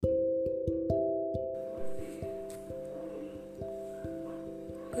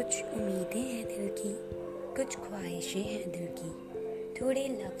कुछ उम्मीदें हैं दिल की, कुछ ख्वाहिशें हैं दिल की, थोड़े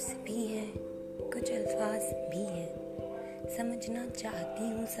लफ्ज़ भी हैं, कुछ अल्फाज भी हैं। समझना चाहती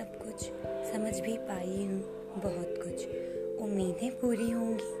हूँ सब कुछ, समझ भी पाई हूँ बहुत कुछ। उम्मीदें पूरी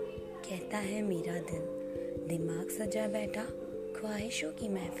होंगी कहता है मेरा दिल, दिमाग सजा बैठा ख्वाहिशों की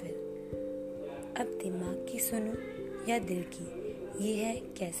महफिल। अब दिमाग की सुनूं या दिल की, ये है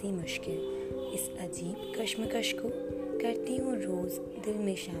कैसी मुश्किल। इस अजीब कश्मकश को करती हूँ रोज़ दिल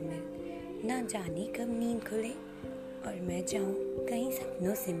में शामिल। ना जाने कब नींद खुले और मैं जाऊँ कहीं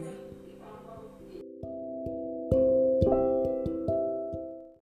सपनों से मिल।